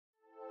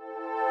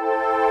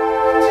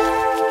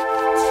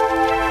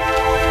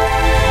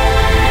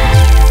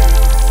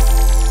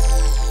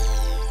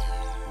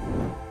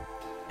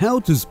How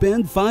to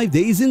spend 5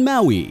 days in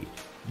Maui.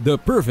 The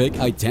perfect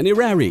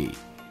itinerary.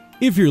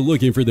 If you're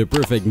looking for the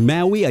perfect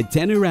Maui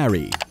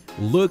itinerary,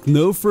 look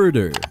no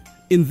further.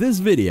 In this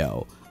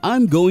video,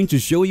 I'm going to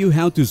show you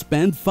how to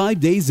spend 5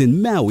 days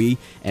in Maui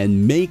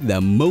and make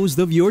the most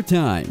of your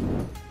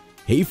time.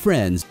 Hey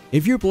friends,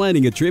 if you're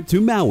planning a trip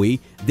to Maui,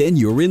 then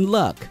you're in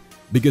luck,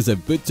 because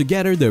I've put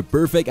together the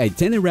perfect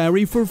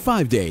itinerary for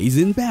 5 days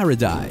in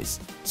paradise.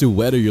 So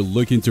whether you're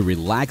looking to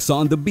relax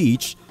on the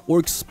beach or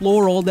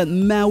explore all that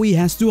Maui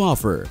has to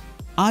offer,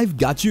 I've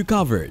got you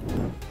covered.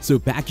 So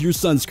pack your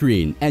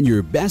sunscreen and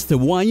your best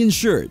Hawaiian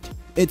shirt.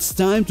 It's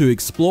time to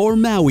explore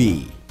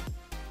Maui.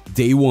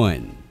 Day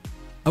 1.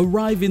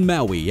 Arrive in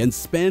Maui and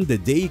spend the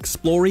day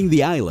exploring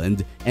the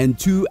island and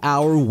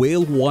 2-hour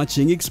whale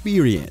watching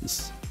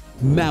experience.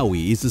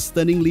 Maui is a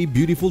stunningly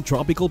beautiful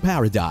tropical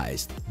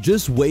paradise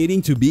just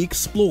waiting to be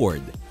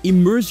explored.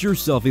 Immerse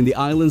yourself in the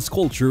island's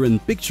culture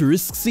and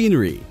picturesque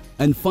scenery,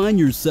 and find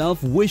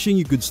yourself wishing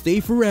you could stay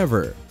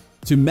forever.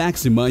 To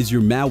maximize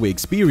your Maui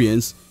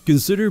experience,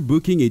 consider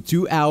booking a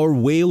 2-hour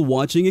whale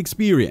watching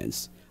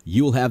experience.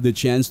 You'll have the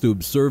chance to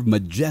observe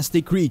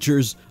majestic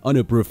creatures on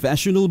a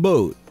professional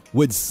boat,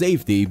 with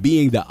safety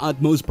being the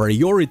utmost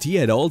priority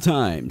at all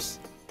times.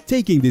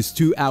 Taking this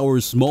 2-hour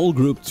small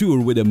group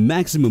tour with a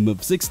maximum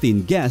of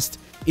 16 guests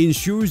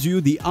ensures you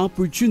the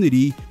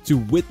opportunity to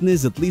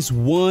witness at least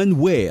one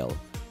whale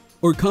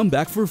or come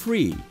back for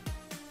free.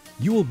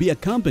 You will be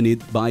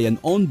accompanied by an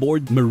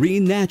onboard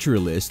marine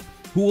naturalist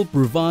who will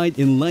provide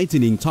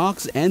enlightening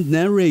talks and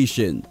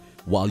narration,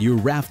 while your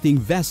rafting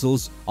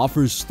vessels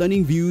offers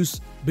stunning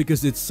views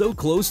because it's so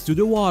close to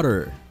the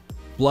water.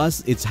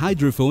 Plus, its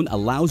hydrophone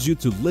allows you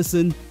to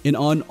listen in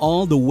on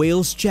all the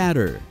whales'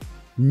 chatter.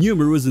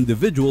 Numerous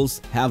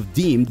individuals have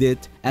deemed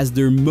it as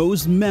their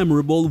most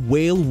memorable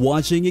whale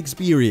watching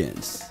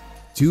experience.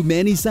 Too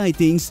many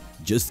sightings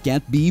just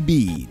can't be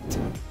beat.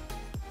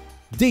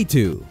 Day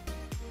 2.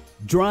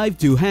 Drive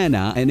to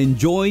Hana and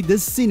enjoy the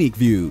scenic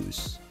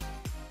views.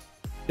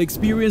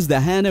 Experience the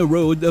Hana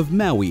Road of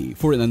Maui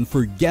for an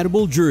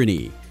unforgettable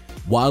journey.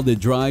 While the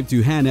drive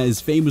to Hana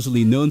is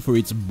famously known for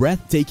its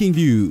breathtaking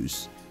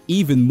views,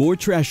 even more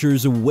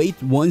treasures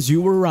await once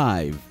you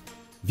arrive.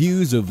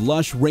 Views of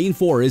lush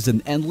rainforests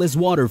and endless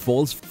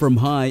waterfalls from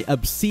high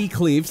up-sea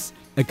cliffs,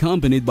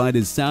 accompanied by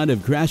the sound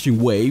of crashing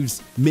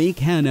waves, make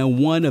Hana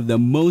one of the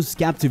most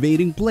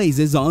captivating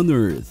places on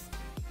Earth.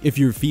 If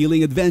you're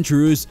feeling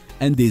adventurous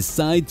and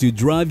decide to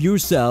drive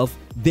yourself,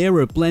 there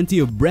are plenty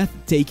of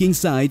breathtaking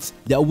sights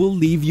that will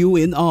leave you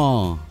in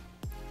awe.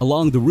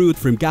 Along the route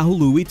from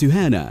Kahului to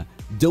Hana,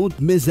 don't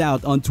miss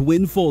out on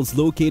Twin Falls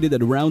located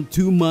at around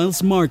 2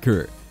 miles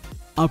marker,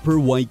 Upper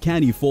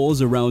Waikani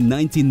Falls around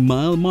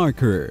 19-mile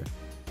marker,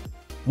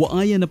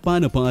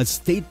 Wailea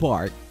State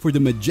Park for the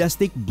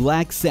majestic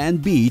black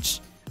sand beach,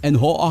 and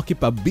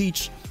Ho'okipa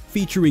Beach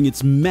featuring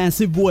its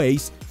massive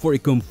waves for a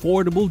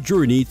comfortable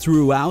journey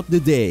throughout the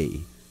day.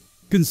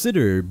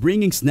 Consider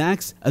bringing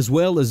snacks as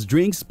well as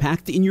drinks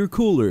packed in your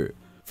cooler.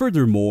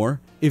 Furthermore,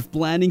 if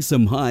planning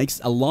some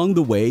hikes along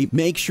the way,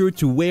 make sure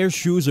to wear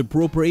shoes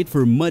appropriate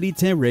for muddy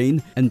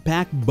terrain and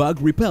pack bug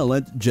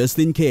repellent just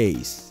in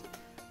case.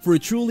 For a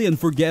truly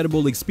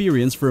unforgettable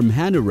experience from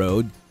Hana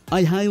Road,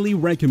 I highly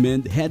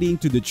recommend heading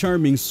to the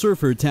charming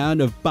surfer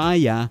town of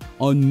Paia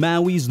on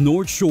Maui's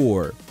North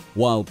Shore.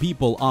 While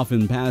people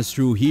often pass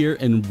through here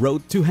en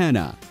route to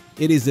Hana,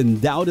 it is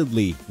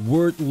undoubtedly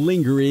worth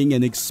lingering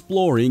and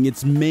exploring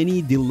its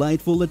many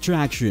delightful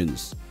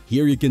attractions.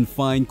 Here you can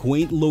find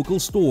quaint local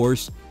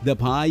stores, the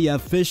Paia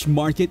Fish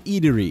Market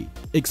Eatery,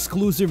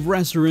 exclusive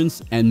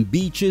restaurants, and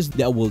beaches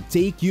that will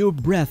take your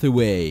breath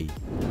away.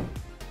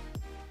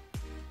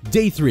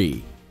 Day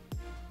 3.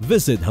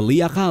 Visit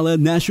Haleakala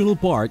National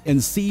Park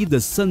and see the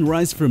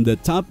sunrise from the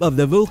top of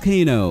the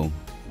volcano.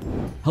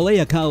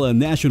 Haleakala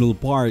National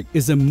Park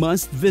is a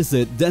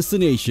must-visit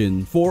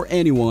destination for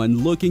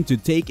anyone looking to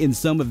take in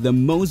some of the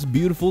most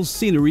beautiful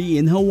scenery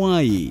in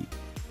Hawaii.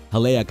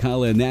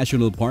 Haleakala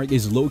National Park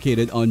is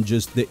located on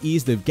just the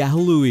east of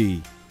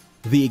Kahului.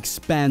 The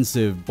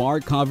expansive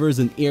park covers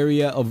an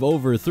area of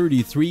over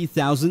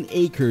 33,000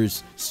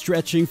 acres,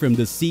 stretching from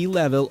the sea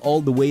level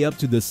all the way up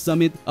to the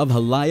summit of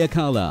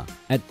Haleakala.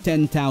 At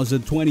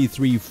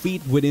 10,023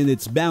 feet within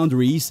its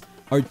boundaries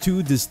are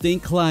 2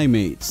 distinct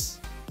climates.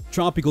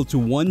 Tropical to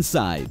one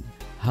side,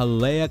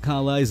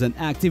 Haleakala is an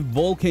active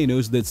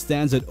volcano that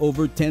stands at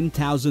over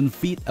 10,000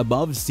 feet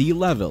above sea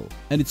level,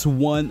 and it's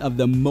one of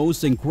the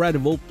most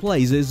incredible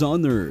places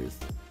on Earth.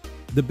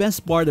 The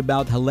best part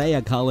about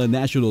Haleakala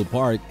National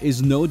Park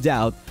is no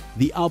doubt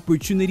the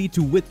opportunity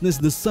to witness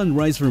the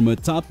sunrise from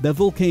atop the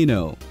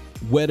volcano.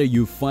 Whether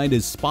you find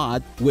a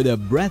spot with a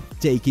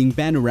breathtaking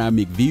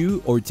panoramic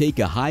view or take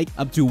a hike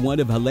up to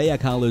one of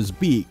Haleakala's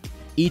peak,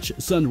 each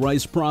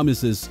sunrise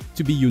promises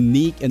to be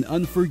unique and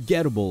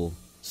unforgettable.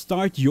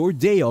 Start your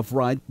day off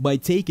right by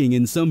taking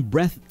in some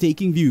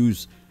breathtaking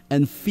views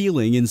and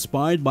feeling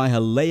inspired by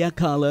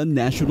Haleakala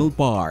National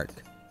Park.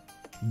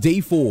 Day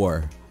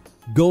 4.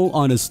 Go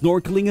on a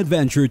snorkeling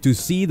adventure to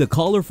see the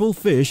colorful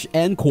fish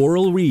and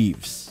coral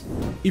reefs.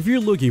 If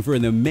you're looking for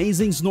an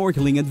amazing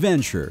snorkeling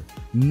adventure,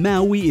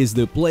 Maui is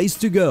the place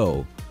to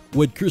go.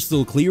 With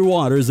crystal clear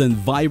waters and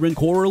vibrant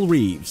coral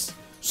reefs,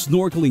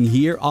 snorkeling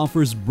here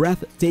offers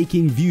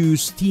breathtaking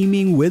views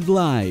teeming with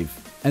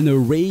life. An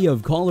array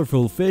of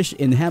colorful fish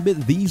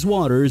inhabit these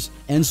waters,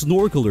 and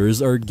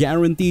snorkelers are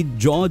guaranteed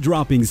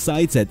jaw-dropping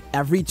sights at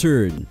every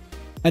turn.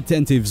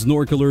 Attentive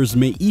snorkelers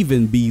may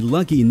even be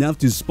lucky enough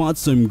to spot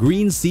some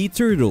green sea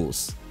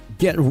turtles.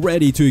 Get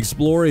ready to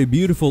explore a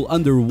beautiful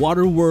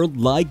underwater world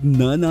like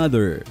none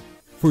other.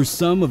 For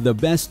some of the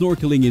best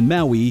snorkeling in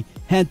Maui,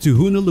 head to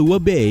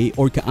Honolua Bay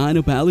or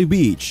Ka'anapali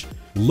Beach,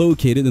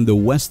 located on the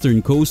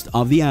western coast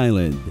of the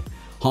island.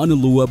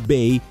 Honolua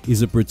Bay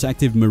is a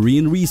protective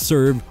marine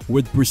reserve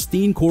with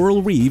pristine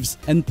coral reefs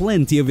and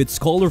plenty of its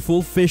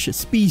colorful fish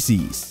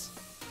species.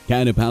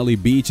 Ka'anapali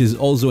Beach is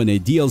also an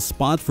ideal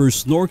spot for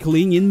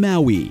snorkeling in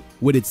Maui,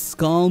 with its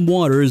calm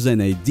waters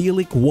and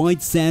idyllic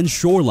white sand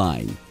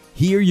shoreline.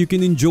 Here you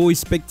can enjoy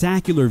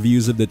spectacular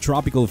views of the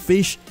tropical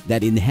fish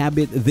that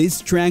inhabit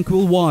these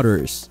tranquil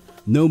waters.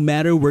 No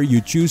matter where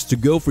you choose to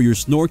go for your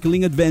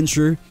snorkeling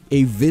adventure,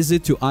 a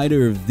visit to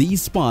either of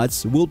these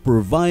spots will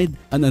provide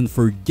an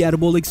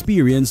unforgettable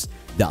experience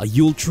that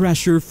you'll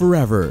treasure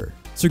forever.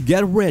 So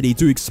get ready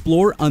to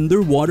explore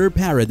underwater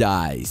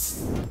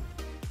paradise.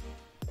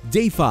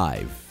 Day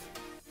 5.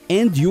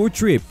 End your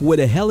trip with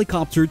a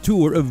helicopter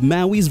tour of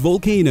Maui's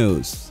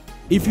volcanoes.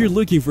 If you're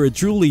looking for a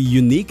truly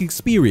unique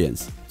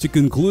experience to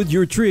conclude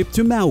your trip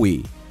to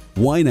Maui,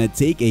 why not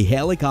take a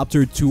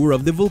helicopter tour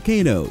of the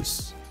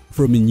volcanoes?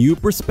 From a new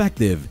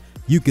perspective,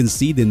 you can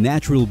see the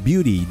natural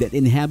beauty that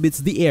inhabits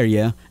the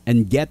area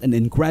and get an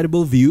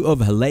incredible view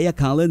of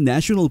Haleakala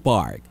National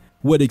Park.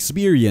 With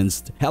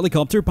experienced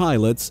helicopter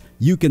pilots,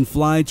 you can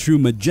fly through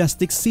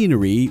majestic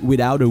scenery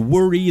without a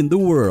worry in the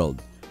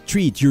world.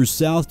 Treat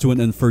yourself to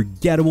an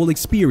unforgettable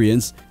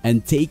experience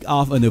and take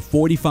off on a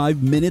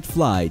 45-minute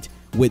flight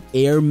with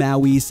Air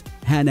Maui's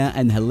Hana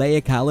and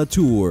Haleakala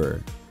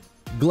Tour.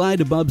 Glide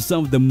above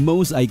some of the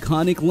most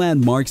iconic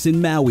landmarks in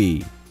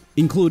Maui,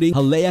 including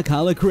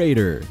Haleakala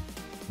Crater,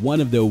 one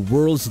of the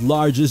world's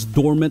largest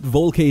dormant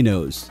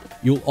volcanoes.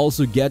 You'll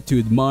also get to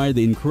admire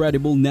the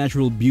incredible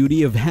natural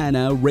beauty of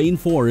Hana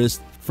Rainforest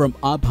from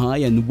up high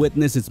and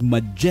witness its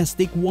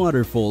majestic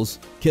waterfalls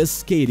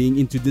cascading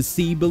into the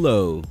sea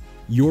below.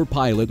 Your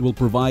pilot will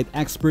provide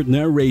expert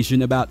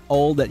narration about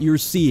all that you're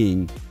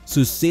seeing,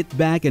 so sit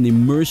back and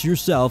immerse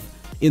yourself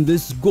in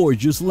this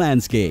gorgeous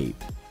landscape.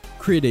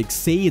 Critics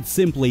say it's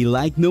simply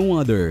like no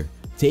other.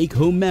 Take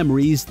home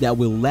memories that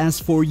will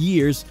last for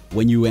years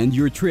when you end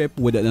your trip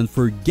with an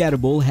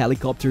unforgettable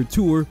helicopter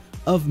tour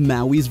of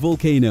Maui's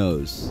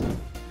volcanoes.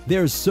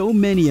 There are so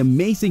many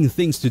amazing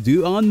things to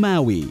do on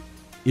Maui.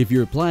 If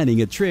you're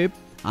planning a trip,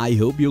 I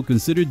hope you'll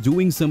consider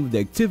doing some of the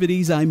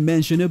activities I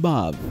mentioned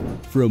above.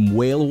 From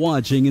whale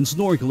watching and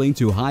snorkeling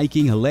to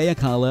hiking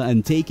Haleakala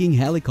and taking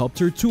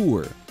helicopter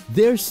tour,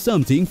 there's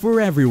something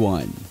for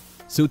everyone.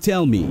 So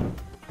tell me,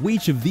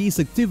 which of these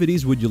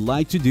activities would you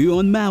like to do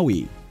on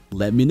Maui?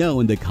 Let me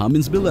know in the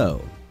comments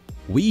below.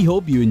 We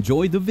hope you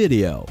enjoyed the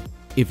video.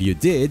 If you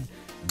did,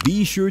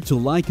 be sure to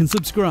like and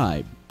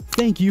subscribe.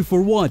 Thank you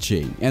for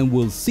watching, and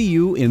we'll see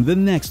you in the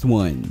next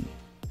one.